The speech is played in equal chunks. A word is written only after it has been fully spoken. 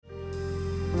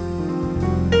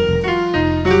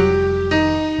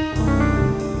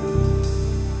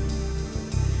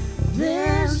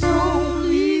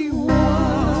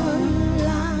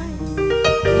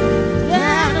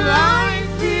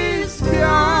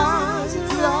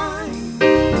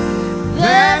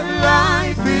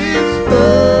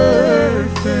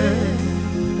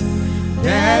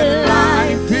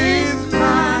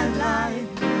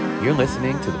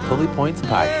listening to the Pulley Points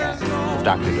Podcast with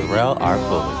Dr. Darrell R.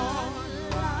 Pulley.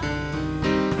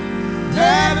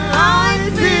 That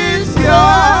life is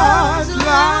God's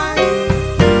life.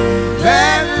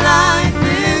 That life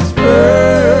is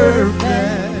perfect.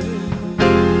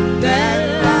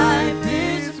 That life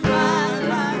is my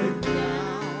life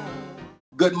now.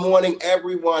 Good morning,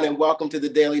 everyone, and welcome to the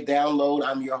Daily Download.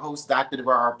 I'm your host, Dr.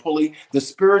 Darrell R. Pulley, the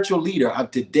spiritual leader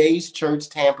of today's Church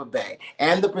Tampa Bay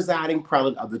and the presiding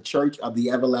prelate of the Church of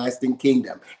the Everlasting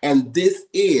Kingdom. And this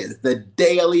is the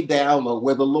Daily Download,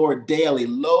 where the Lord daily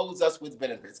loads us with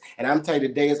benefits. And I'm telling you,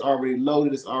 today is already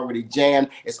loaded, it's already jammed,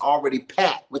 it's already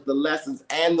packed with the lessons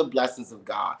and the blessings of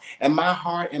God. And my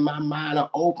heart and my mind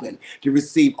are open to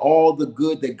receive all the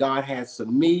good that God has for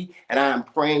me. And I am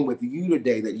praying with you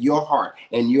today that your heart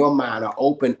and your mind are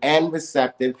open and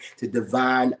receptive to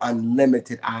divine,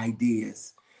 unlimited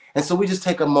ideas. And so we just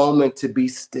take a moment to be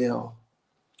still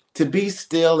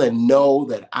and know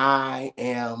that I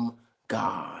am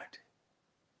God.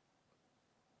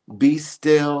 Be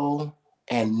still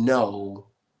and know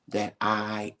that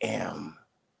I am.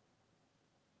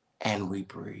 And we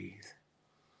breathe.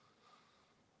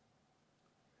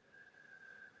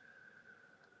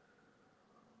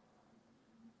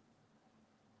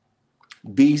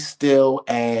 Be still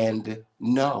and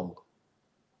know.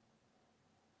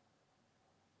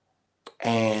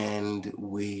 And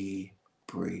we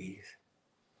breathe.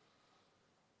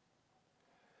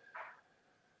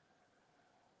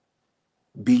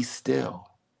 Be still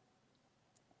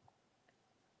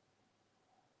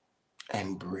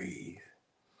and breathe.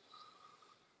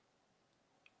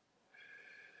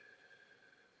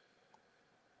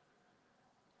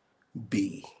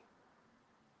 Be.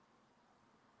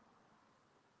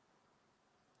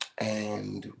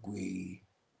 And we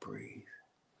breathe.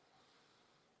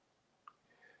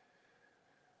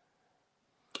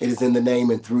 It is in the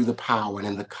name and through the power and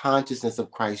in the consciousness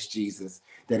of Christ Jesus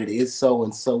that it is so,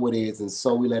 and so it is, and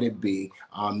so we let it be.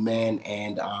 Amen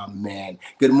and amen.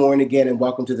 Good morning again, and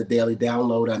welcome to the Daily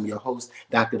Download. I'm your host,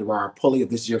 Dr. Darrell Pulley. If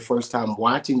this is your first time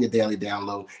watching the Daily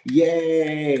Download,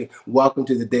 yay! Welcome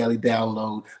to the Daily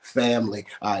Download family.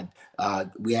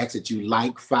 We ask that you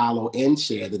like, follow, and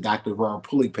share the Dr. Darrell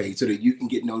Pulley page so that you can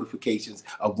get notifications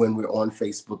of when we're on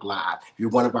Facebook Live. If you're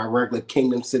one of our regular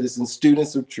Kingdom Citizen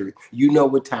students of truth, you know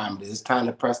what time it is. It's time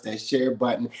to press that share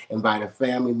button, invite a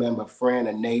family member, friend,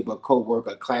 a neighbor, co-worker,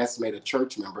 a classmate, a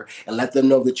church member, and let them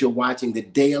know that you're watching the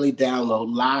Daily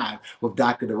Download live with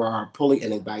Dr. Darrell Pulley,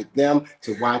 and invite them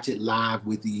to watch it live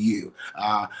with you.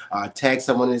 Tag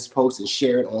someone in this post and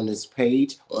share it on this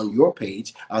page, on your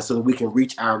page, so that we can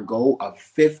reach our goal of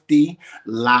 50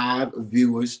 live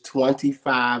viewers,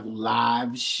 25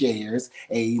 live shares,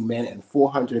 amen, and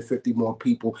 450 more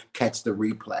people catch the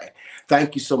replay.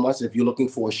 Thank you so much. If you're looking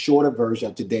for a shorter version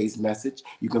of today's message,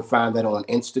 you can find that on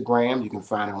Instagram, you can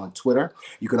find it on Twitter,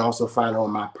 you can also find it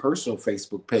on my personal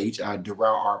Facebook page,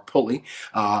 Darrell R. Pulley.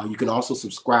 You can also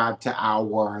subscribe to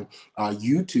our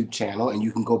YouTube channel, and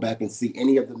you can go back and see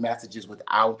any of the messages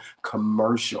without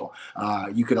commercial.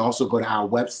 You can also go to our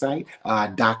website,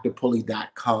 drpulley.com,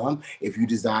 if you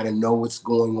desire to know what's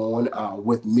going on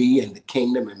with me and the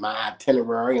kingdom and my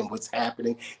itinerary and what's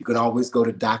happening. You can always go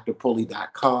to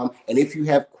drpulley.com. And if you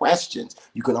have questions,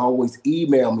 you can always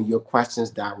email me your questions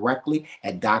directly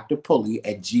at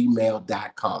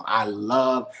drpulley@gmail.com.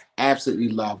 I absolutely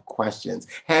love questions.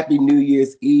 Happy New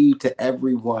Year's Eve to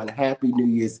everyone. Happy New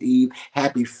Year's Eve.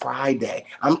 Happy Friday.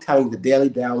 I'm telling you, the Daily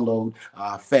Download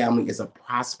family is a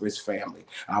prosperous family.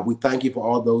 We thank you for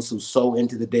all those who sow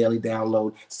into the Daily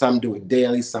Download. Some do it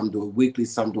daily, some do it weekly,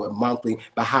 some do it monthly.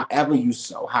 But however you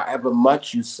sow, however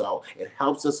much you sow, it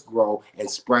helps us grow in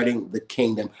spreading the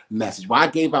kingdom message. Well, I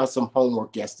gave out some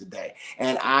homework yesterday,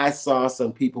 and I saw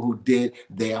some people who did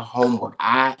their homework.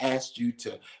 I asked you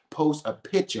to post a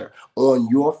picture on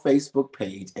your Facebook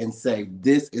page and say,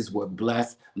 this is what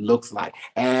blessed looks like.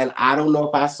 And I don't know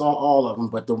if I saw all of them,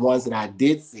 but the ones that I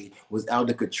did see was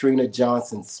Elder Katrina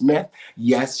Johnson Smith.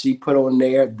 Yes, she put on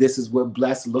there, this is what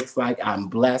blessed looks like. I'm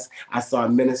blessed. I saw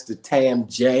Minister Tam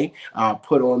J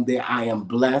put on there, I am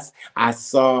blessed. I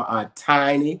saw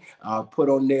Tiny put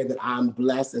on there that I'm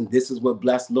blessed, and this is what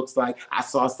blessed looks like. I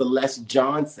saw Celeste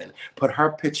Johnson put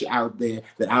her picture out there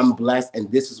that I'm blessed, and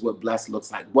this is what blessed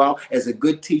looks like. Well, as a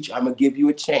good teacher, I'm going to give you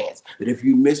a chance that if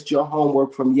you missed your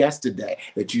homework from yesterday,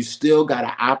 that you still got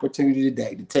an opportunity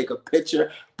today to take a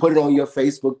picture, Put it on your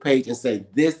Facebook page and say,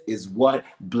 this is what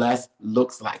blessed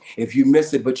looks like. If you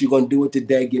miss it, but you're going to do it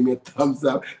today, give me a thumbs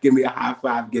up, give me a high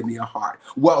five, give me a heart.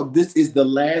 Well, this is the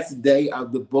last day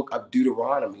of the book of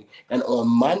Deuteronomy. And on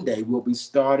Monday, we'll be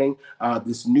starting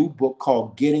this new book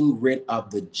called Getting Rid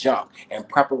of the Junk and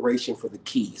Preparation for the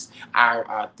Keys.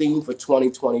 Our theme for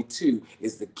 2022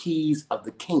 is the keys of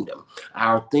the kingdom.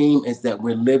 Our theme is that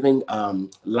we're living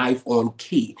life on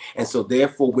key. And so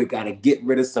therefore, we got to get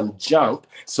rid of some junk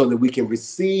so that we can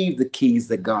receive the keys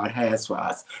that God has for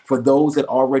us. For those that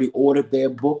already ordered their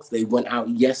books, they went out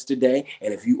yesterday.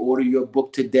 And if you order your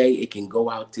book today, it can go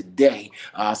out today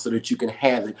so that you can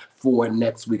have it for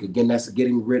next week. Again, that's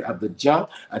Getting Rid of the Junk.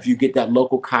 If you get that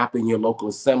local copy in your local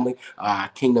assembly,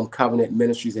 Kingdom Covenant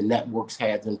Ministries and Networks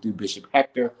has them through Bishop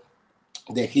Hector.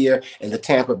 They're here in the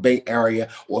Tampa Bay area,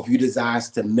 or if you desire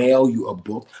to mail you a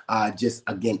book, just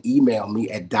again email me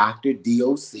at DrDoctor,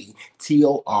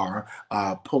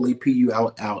 Pulley, Pulley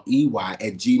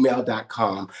at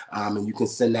gmail.com, and you can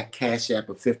send that cash app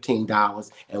of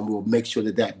 $15, and we'll make sure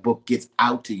that that book gets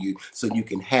out to you so you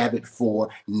can have it for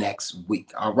next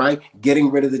week. All right,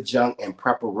 getting rid of the junk and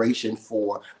preparation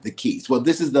for the keys. Well,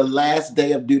 this is the last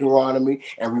day of Deuteronomy,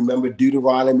 and remember,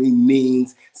 Deuteronomy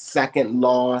means second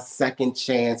law, second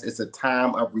chance. It's a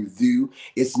time of review.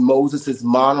 It's Moses's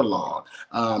monologue.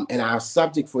 And our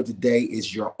subject for today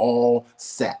is you're all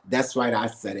set. That's right, I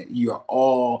said it. You're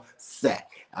all set.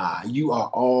 You are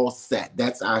all set.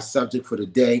 That's our subject for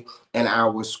today. And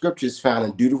our scriptures found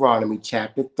in Deuteronomy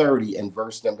chapter 30 and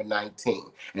verse number 19.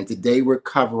 And today we're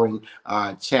covering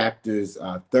chapters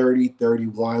 30,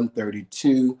 31,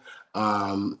 32,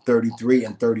 33,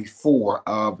 and 34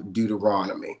 of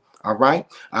Deuteronomy. All right.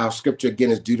 Our scripture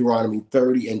again is Deuteronomy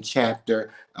 30 and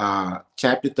chapter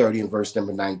 30 and verse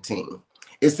number 19.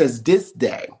 It says, this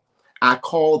day I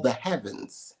call the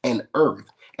heavens and earth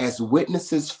as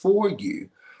witnesses for you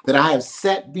that I have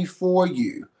set before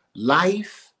you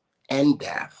life and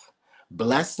death,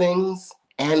 blessings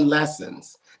and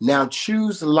lessons. Now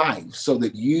choose life so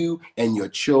that you and your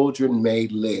children may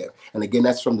live. And again,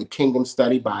 that's from the Kingdom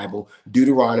Study Bible,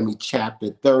 Deuteronomy chapter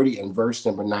 30 and verse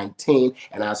number 19.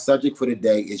 And our subject for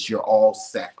today is you're all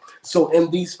set. So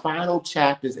in these final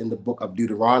chapters in the book of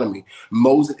Deuteronomy,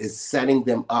 Moses is setting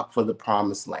them up for the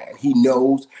promised land. He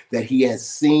knows that he has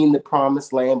seen the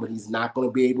promised land, but he's not going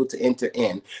to be able to enter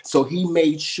in. So he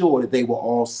made sure that they were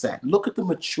all set. Look at the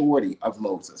maturity of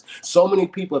Moses. So many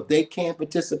people, if they can't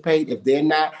participate, if they're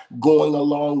not going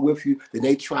along with you, then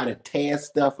they try to tear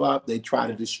stuff up. They try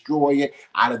to destroy it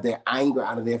out of their anger,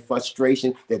 out of their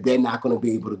frustration, that they're not going to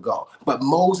be able to go. But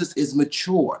Moses is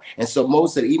mature. And so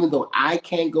Moses said, even though I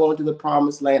can't go into the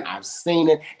promised land, I've seen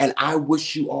it, and I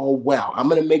wish you all well. I'm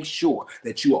going to make sure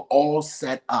that you are all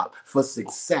set up for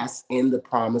success in the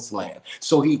promised land.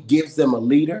 So he gives them a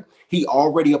leader. He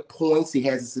already appoints, he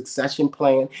has a succession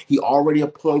plan. He already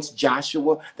appoints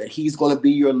Joshua that he's going to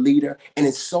be your leader. And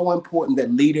it's so important that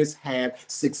leaders have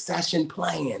succession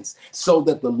plans so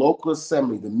that the local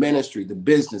assembly, the ministry, the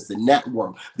business, the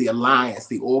network, the alliance,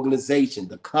 the organization,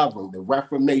 the covering, the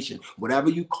reformation, whatever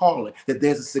you call it, that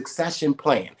there's a succession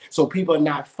plan. So people are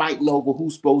not fighting over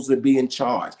who's supposed to be in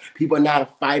charge. People are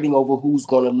not fighting over who's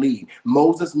going to lead.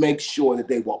 Moses makes sure that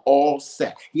they were all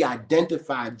set. He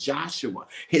identified Joshua,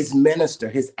 his minister,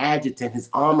 his adjutant, his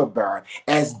armor bearer,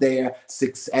 as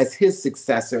his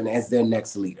successor and as their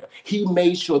next leader. He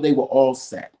made sure they were all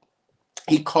set.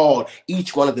 He called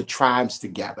each one of the tribes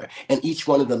together and each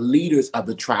one of the leaders of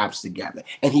the tribes together.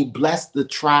 And he blessed the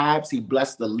tribes. He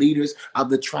blessed the leaders of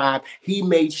the tribe. He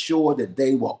made sure that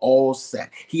they were all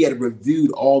set. He had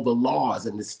reviewed all the laws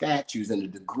and the statutes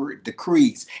and the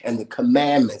decrees and the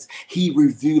commandments. He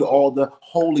reviewed all the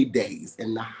holy days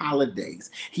and the holidays.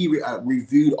 He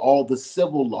reviewed all the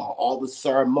civil law, all the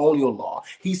ceremonial law.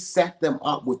 He set them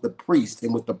up with the priests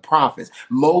and with the prophets.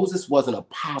 Moses was an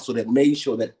apostle that made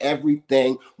sure that everything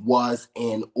was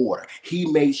in order. He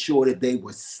made sure that they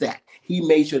were set. He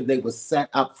made sure that they were set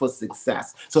up for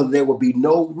success. So there would be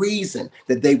no reason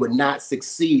that they would not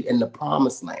succeed in the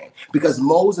promised land. Because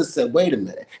Moses said, wait a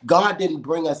minute, God didn't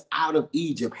bring us out of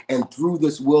Egypt and through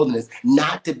this wilderness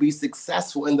not to be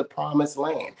successful in the promised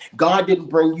land. God didn't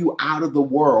bring you out of the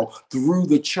world through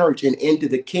the church and into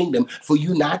the kingdom for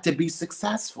you not to be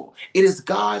successful. It is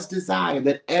God's desire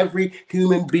that every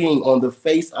human being on the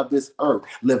face of this earth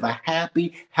live a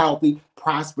happy, healthy,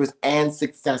 prosperous and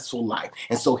successful life.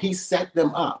 And so he set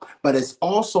them up. But it's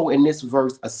also in this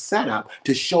verse a setup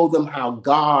to show them how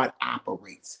God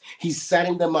operates. He's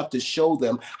setting them up to show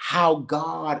them how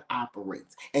God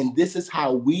operates. And this is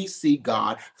how we see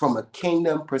God from a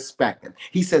kingdom perspective.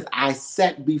 He says, I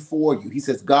set before you. He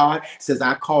says, God says,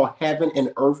 I call heaven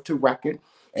and earth to record.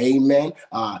 Amen.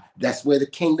 That's where the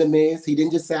kingdom is. He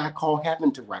didn't just say, I call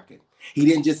heaven to record. He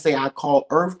didn't just say, I call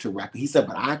earth to record. He said,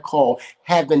 but I call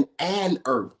heaven and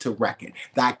earth to record.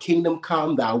 Thy kingdom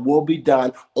come, thy will be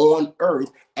done on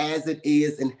earth as it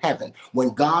is in heaven. When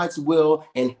God's will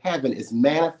in heaven is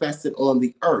manifested on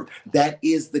the earth, that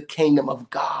is the kingdom of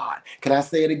God. Can I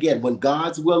say it again? When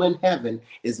God's will in heaven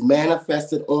is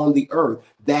manifested on the earth,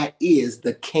 that is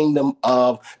the kingdom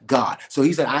of God. So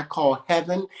he said, I call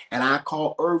heaven and I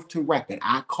call earth to record.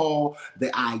 I call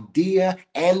the idea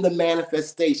and the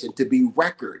manifestation to be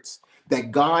records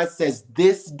that God says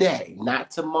this day, not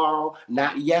tomorrow,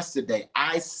 not yesterday,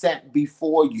 I set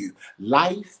before you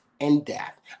life and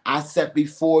death. I set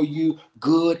before you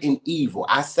good and evil.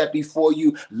 I set before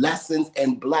you lessons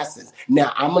and blessings.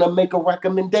 Now, I'm going to make a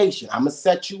recommendation. I'm going to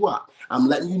set you up. I'm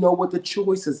letting you know what the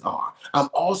choices are. I'm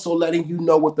also letting you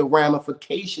know what the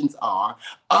ramifications are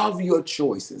of your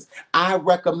choices. I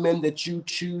recommend that you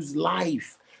choose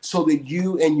life so that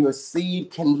you and your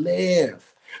seed can live.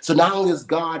 So not only does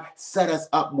God set us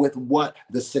up with what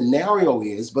the scenario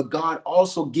is, but God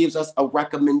also gives us a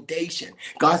recommendation.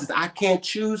 God says, I can't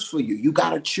choose for you. You got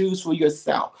to choose for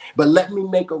yourself. But let me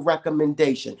make a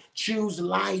recommendation. Choose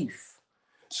life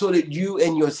so that you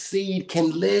and your seed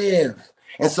can live.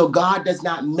 And so God does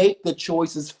not make the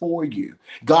choices for you.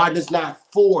 God does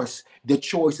not force the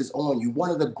choices on you. One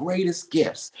of the greatest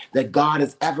gifts that God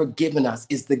has ever given us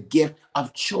is the gift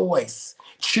of choice.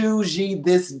 Choose ye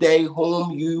this day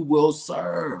whom you will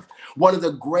serve. One of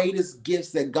the greatest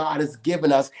gifts that God has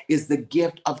given us is the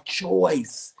gift of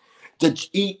choice. To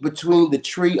eat between the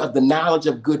tree of the knowledge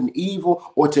of good and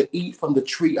evil or to eat from the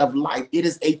tree of life. It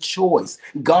is a choice.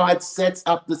 God sets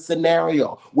up the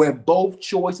scenario where both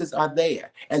choices are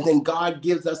there. And then God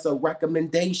gives us a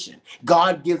recommendation.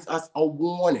 God gives us a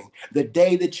warning. The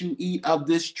day that you eat of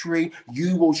this tree,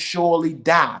 you will surely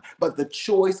die. But the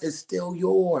choice is still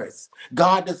yours.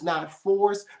 God does not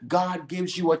force. God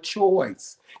gives you a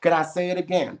choice. Can I say it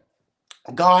again?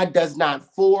 God does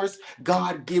not force.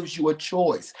 God gives you a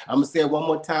choice. I'm going to say it one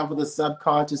more time for the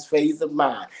subconscious phase of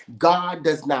mind. God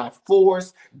does not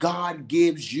force. God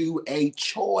gives you a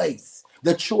choice.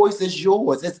 The choice is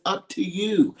yours. It's up to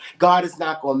you. God is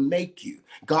not going to make you.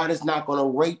 God is not going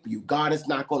to rape you. God is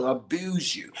not going to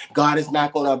abuse you. God is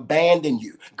not going to abandon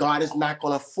you. God is not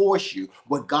going to force you.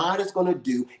 What God is going to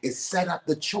do is set up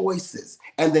the choices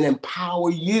and then empower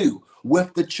you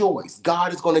with the choice.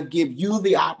 God is going to give you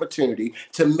the opportunity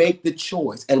to make the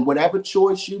choice. And whatever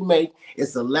choice you make,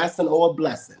 it's a lesson or a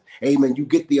blessing. Amen. You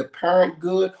get the apparent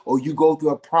good or you go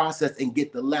through a process and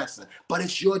get the lesson. But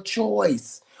it's your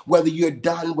choice whether you're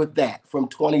done with that from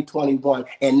 2021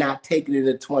 and not taking it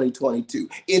to 2022.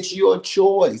 It's your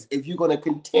choice if you're going to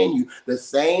continue the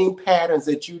same patterns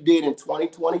that you did in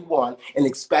 2021 and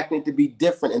expecting it to be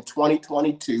different in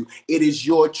 2022. It is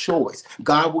your choice.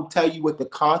 God will tell you what the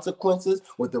consequences,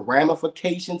 what the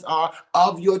ramifications are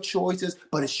of your choices,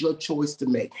 but it's your choice to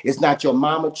make. It's not your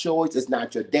mama choice. It's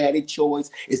not your daddy choice.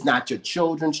 It's not your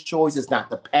children's choice. It's not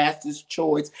the pastor's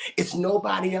choice. It's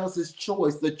nobody else's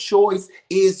choice. The choice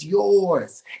is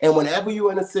yours. And whenever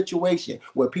you're in a situation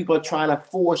where people are trying to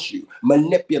force you,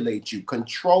 manipulate you,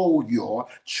 control your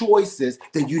choices,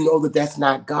 then you know that that's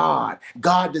not God.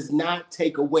 God does not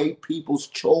take away people's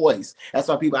choice. That's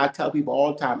why I tell people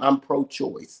all the time, I'm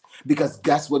pro-choice, because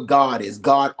that's what God is.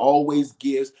 God always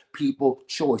gives people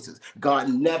choices. God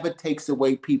never takes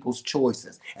away people's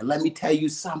choices. And let me tell you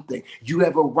something. You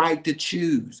have a right to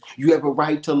choose. You have a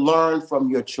right to learn from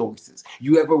your choices.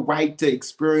 You have a right to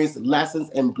experience lessons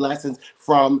and blessings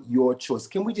from your choice.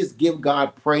 Can we just give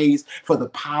God praise for the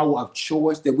power of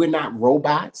choice, that we're not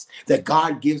robots, that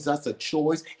God gives us a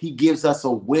choice. He gives us a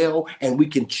will, and we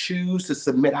can choose to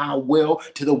submit our will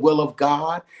to the will of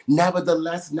God.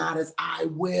 Nevertheless, not as I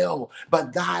will,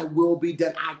 but thy will be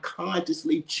done. I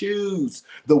consciously choose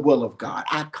the will of God.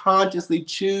 I consciously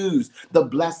choose the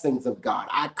blessings of God.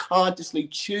 I consciously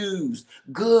choose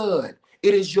good.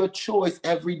 It is your choice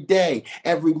every day,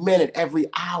 every minute, every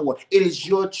hour. It is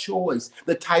your choice,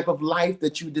 the type of life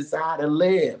that you desire to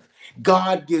live.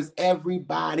 God gives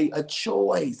everybody a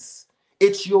choice.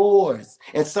 It's yours.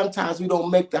 And sometimes we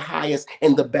don't make the highest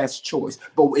and the best choice,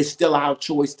 but it's still our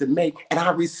choice to make. And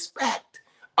I respect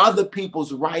other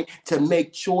people's right to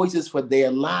make choices for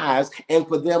their lives and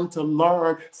for them to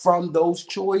learn from those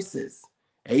choices.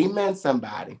 Amen,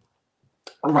 somebody.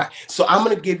 All right. So I'm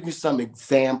going to give you some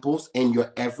examples in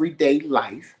your everyday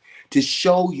life to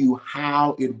show you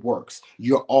how it works.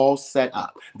 You're all set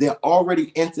up. There are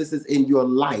already instances in your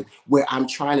life where I'm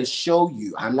trying to show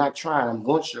you, I'm not trying, I'm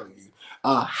going to show you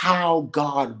how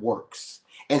God works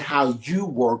and how you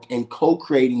work in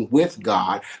co-creating with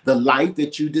God the life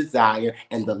that you desire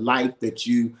and the life that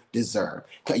you deserve.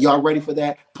 Okay, y'all ready for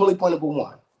that? Pulley point number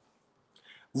one,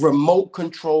 remote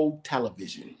control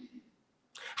television.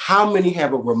 How many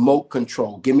have a remote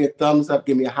control? Give me a thumbs up,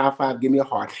 give me a high five, give me a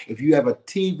heart. If you have a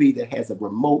TV that has a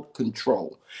remote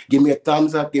control, give me a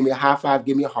thumbs up, give me a high five,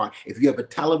 give me a heart. If you have a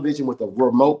television with a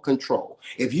remote control,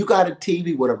 if you got a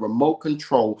TV with a remote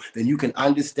control, then you can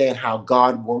understand how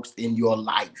God works in your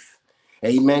life.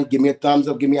 Amen. Give me a thumbs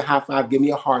up, give me a high five, give me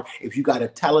a heart. If you got a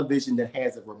television that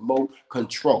has a remote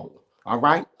control. All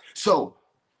right. So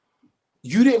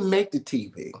you didn't make the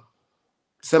TV.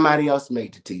 Somebody else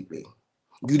made the TV.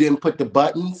 You didn't put the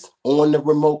buttons on the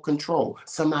remote control.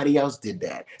 Somebody else did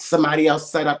that. Somebody else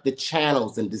set up the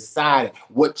channels and decided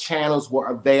what channels were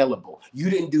available. You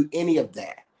didn't do any of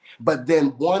that. But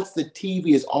then once the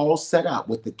TV is all set up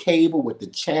with the cable, with the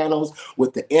channels,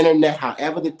 with the internet,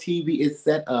 however the TV is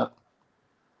set up,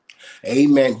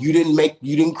 amen. You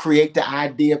didn't create the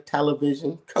idea of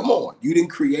television. Come on. You didn't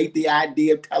create the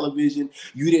idea of television.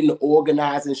 You didn't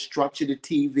organize and structure the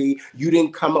TV. You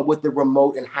didn't come up with the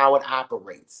remote and how it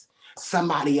operates.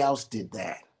 Somebody else did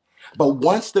that. But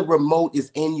once the remote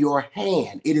is in your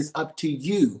hand, it is up to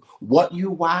you what you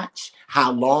watch,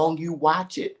 how long you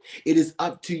watch it. It is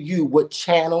up to you what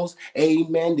channels,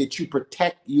 amen, that you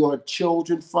protect your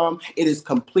children from. It is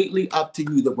completely up to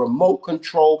you. The remote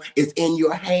control is in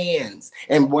your hands.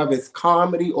 And whether it's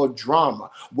comedy or drama,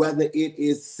 whether it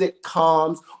is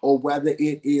sitcoms or whether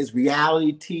it is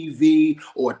reality TV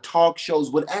or talk shows,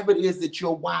 whatever it is that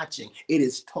you're watching, it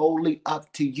is totally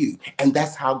up to you. And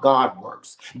that's how God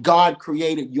works. God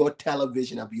created your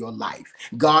television of your life.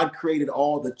 God created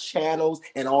all the channels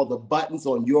and all the buttons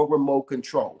on your remote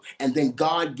control. And then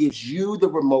God gives you the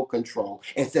remote control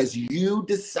and says, you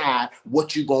decide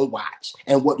what you're going to watch.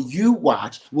 And what you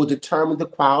watch will determine the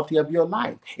quality of your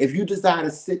life. If you decide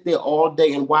to sit there all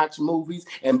day and watch movies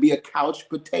and be a couch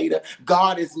potato,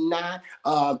 God is not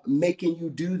making you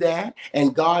do that.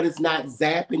 And God is not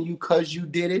zapping you because you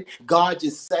did it. God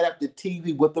just set up the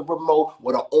TV with the remote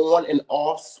with an on and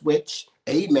off switch.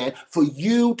 Amen. For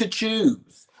you to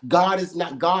choose. God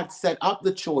set up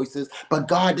the choices, but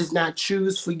God does not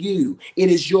choose for you.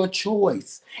 It is your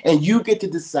choice. And you get to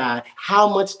decide how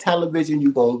much television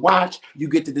you're going to watch. You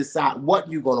get to decide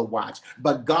what you're going to watch.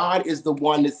 But God is the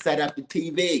one that set up the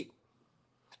TV.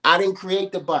 I didn't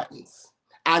create the buttons.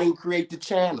 I didn't create the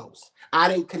channels. I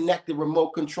didn't connect the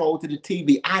remote control to the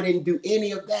TV. I didn't do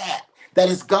any of that. That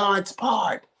is God's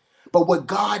part. But what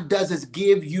God does is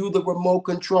give you the remote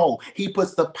control. He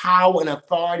puts the power and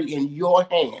authority in your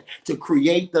hand to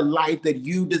create the life that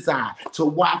you desire, to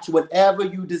watch whatever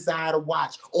you desire to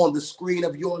watch on the screen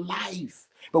of your life.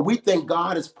 But we think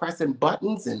God is pressing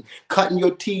buttons and cutting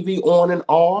your TV on and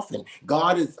off, and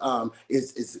God is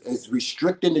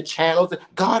restricting the channels.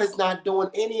 God is not doing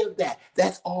any of that.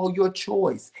 That's all your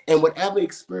choice. And whatever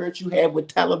experience you have with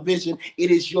television,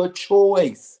 it is your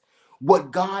choice.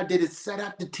 What God did is set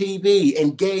up the TV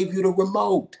and gave you the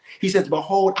remote. He says,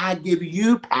 behold, I give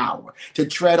you power to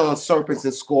tread on serpents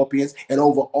and scorpions and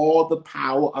over all the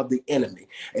power of the enemy.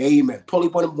 Amen. Pulley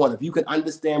point number one, if you can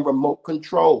understand remote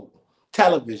control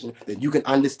television, then you can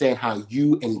understand how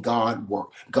you and God work.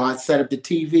 God set up the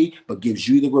TV, but gives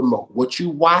you the remote. What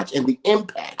you watch and the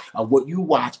impact of what you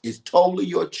watch is totally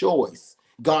your choice.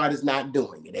 God is not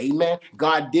doing it. Amen.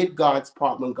 God did God's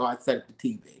part when God set up the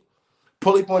TV.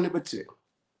 Pulley point number two,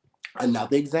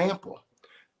 another example,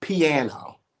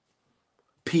 piano.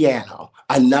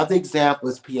 Another example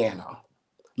is piano.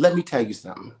 Let me tell you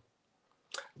something.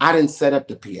 I didn't set up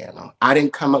the piano. I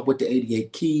didn't come up with the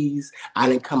 88 keys. I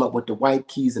didn't come up with the white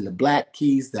keys and the black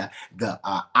keys, the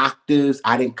octaves.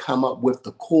 I didn't come up with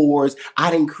the chords. I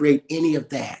didn't create any of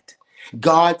that.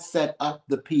 God set up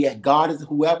the piano. God is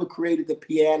whoever created the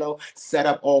piano, set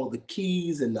up all the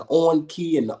keys and the on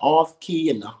key and the off key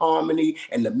and the harmony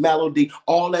and the melody.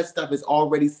 All that stuff is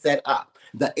already set up.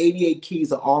 The 88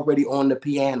 keys are already on the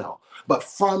piano. But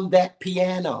from that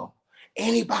piano,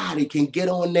 anybody can get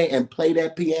on there and play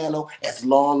that piano as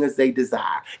long as they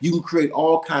desire. You can create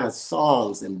all kinds of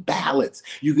songs and ballads.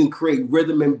 You can create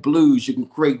rhythm and blues. You can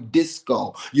create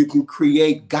disco. You can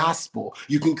create gospel.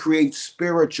 You can create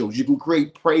spirituals. You can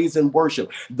create praise and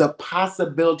worship. The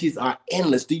possibilities are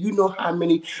endless. Do you know how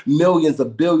many millions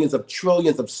of billions of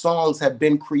trillions of songs have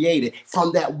been created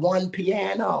from that one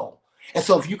piano? And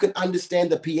so if you can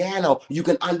understand the piano, you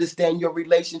can understand your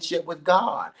relationship with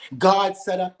God. God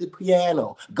set up the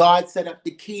piano. God set up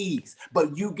the keys,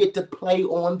 but you get to play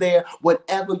on there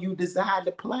whatever you desire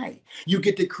to play. You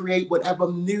get to create whatever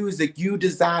music you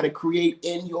desire to create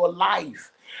in your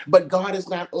life. But God is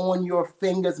not on your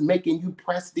fingers making you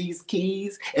press these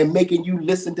keys and making you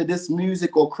listen to this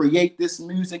music or create this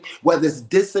music, whether it's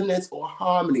dissonance or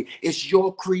harmony. It's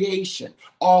your creation.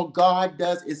 All God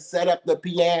does is set up the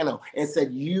piano and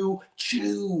said, you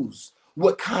choose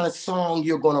what kind of song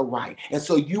you're going to write. And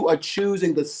so you are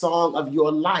choosing the song of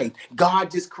your life.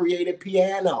 God just created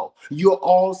piano. You're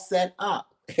all set up.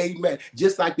 Amen.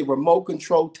 Just like the remote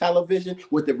control television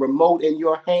with the remote in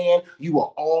your hand, you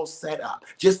are all set up.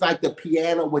 Just like the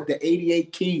piano with the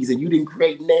 88 keys, and you didn't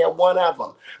create near one of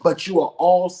them, but you are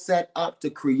all set up to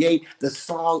create the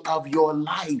song of your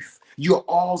life. You're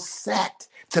all set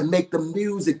to make the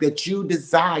music that you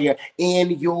desire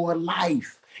in your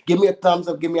life. Give me a thumbs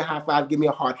up, give me a high five, give me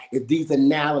a heart if these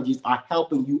analogies are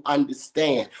helping you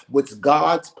understand what's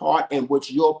God's part and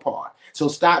what's your part. So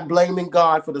stop blaming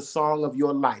God for the song of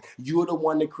your life. You're the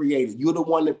one that created. You're the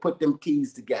one that put them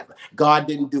keys together. God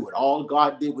didn't do it. All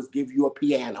God did was give you a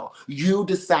piano. You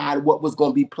decide what was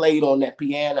going to be played on that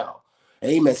piano.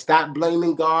 Amen. Stop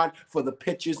blaming God for the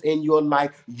pictures in your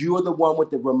life. You're the one with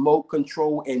the remote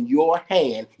control in your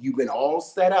hand. You've been all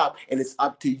set up, and it's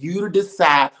up to you to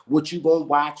decide what you're going to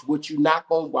watch, what you're not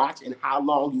going to watch, and how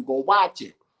long you're going to watch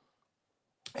it.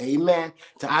 Amen.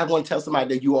 So I want to tell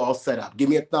somebody that you all set up. Give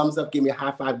me a thumbs up, give me a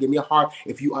high five, give me a heart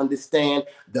if you understand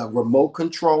the remote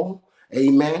control.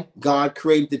 Amen. God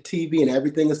created the TV and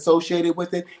everything associated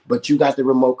with it, but you got the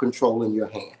remote control in your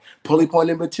hand. Pulley point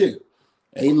number 2.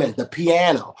 Amen. The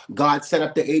piano. God set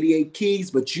up the 88 keys,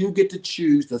 but you get to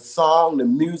choose the song, the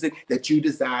music that you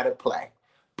desire to play.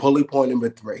 Pulley point number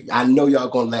 3. I know y'all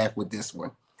going to laugh with this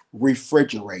one.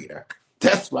 Refrigerator.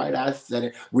 That's right, I said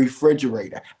it.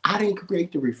 Refrigerator. I didn't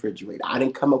create the refrigerator. I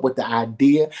didn't come up with the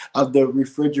idea of the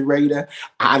refrigerator.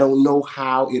 I don't know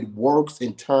how it works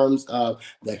in terms of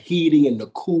the heating and the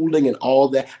cooling and all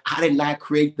that. I did not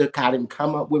create I didn't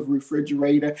come up with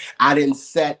refrigerator. I didn't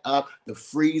set up the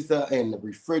freezer and the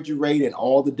refrigerator and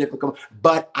all the different,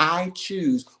 but I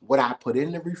choose what I put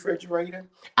in the refrigerator.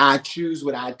 I choose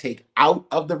what I take out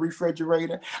of the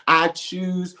refrigerator. I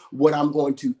choose what I'm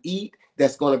going to eat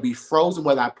that's going to be frozen,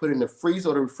 whether I put it in the freezer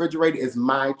or the refrigerator, is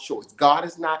my choice. God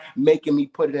is not making me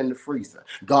put it in the freezer.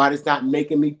 God is not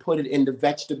making me put it in the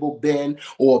vegetable bin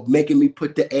or making me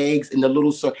put the eggs in the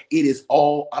little It is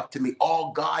all up to me.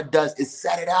 All God does is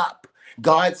set it up.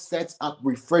 God sets up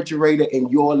refrigerator in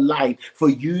your life for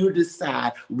you to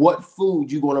decide what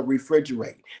food you're going to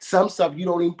refrigerate. Some stuff you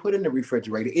don't even put in the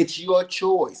refrigerator. It's your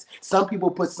choice. Some people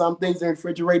put some things in the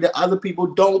refrigerator. Other people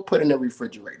don't put in the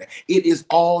refrigerator. It is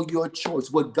all your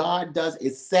choice. What God does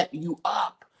is set you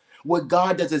up. What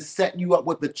God does is set you up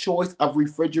with the choice of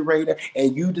refrigerator,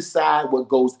 and you decide what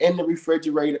goes in the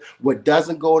refrigerator, what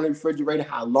doesn't go in the refrigerator,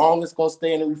 how long it's going to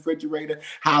stay in the refrigerator,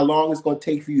 how long it's going to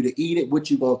take for you to eat it,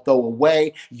 what you're going to throw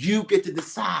away. You get to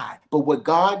decide. But what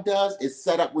God does is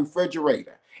set up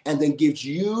refrigerator and then gives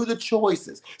you the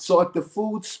choices. So if the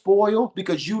food spoiled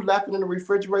because you left it in the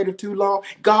refrigerator too long,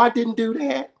 God didn't do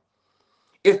that.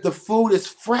 If the food is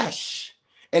fresh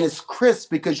and it's crisp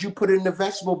because you put it in the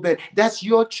vegetable bin, that's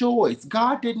your choice.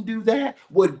 God didn't do that.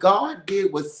 What God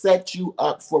did was set you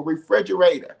up for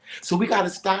refrigerator. So we got to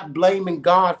stop blaming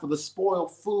God for the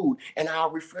spoiled food in our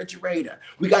refrigerator.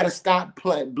 We got to stop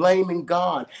blaming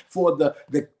God for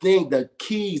the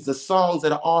keys, the songs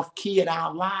that are off key in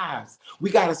our lives.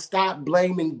 We got to stop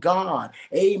blaming God,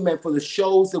 amen, for the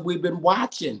shows that we've been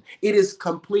watching. It is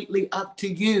completely up to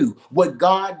you. What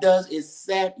God does is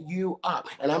set you up.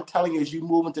 And I'm telling you, as you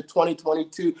move into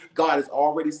 2022, God has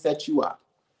already set you up.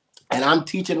 And I'm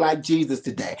teaching like Jesus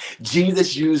today.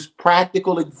 Jesus used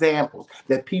practical examples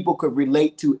that people could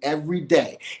relate to every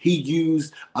day. He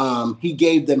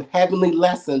gave them heavenly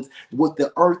lessons with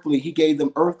the earthly. He gave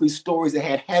them earthly stories that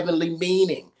had heavenly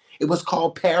meaning. It was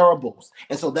called parables.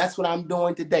 And so that's what I'm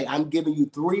doing today. I'm giving you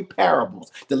 3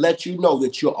 parables to let you know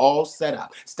that you're all set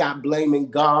up. Stop blaming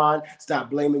God. Stop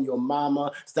blaming your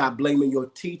mama. Stop blaming your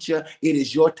teacher. It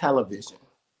is your television.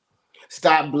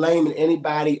 Stop blaming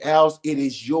anybody else. It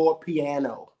is your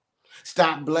piano.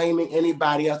 Stop blaming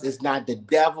anybody else. It's not the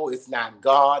devil. It's not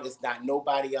God. It's not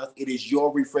nobody else. It is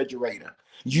your refrigerator.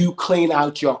 You clean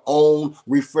out your own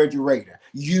refrigerator.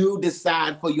 You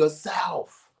decide for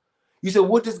yourself. You say,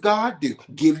 what does God do?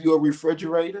 Give you a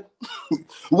refrigerator?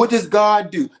 What does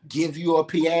God do? Give you a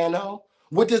piano?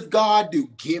 What does God do?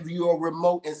 Give you a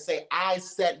remote and say, I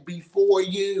set before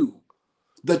you.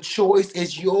 The choice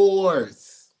is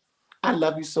yours. I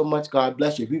love you so much. God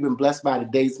bless you. If you've been blessed by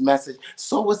today's message,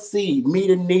 sow a seed,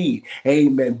 meet a need.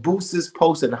 Amen. Boost this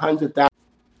post at 100,000.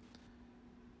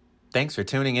 Thanks for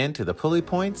tuning in to the Pulley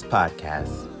Points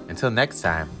podcast. Until next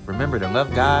time, remember to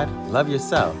love God, love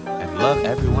yourself, and love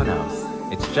everyone else.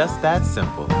 It's just that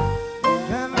simple.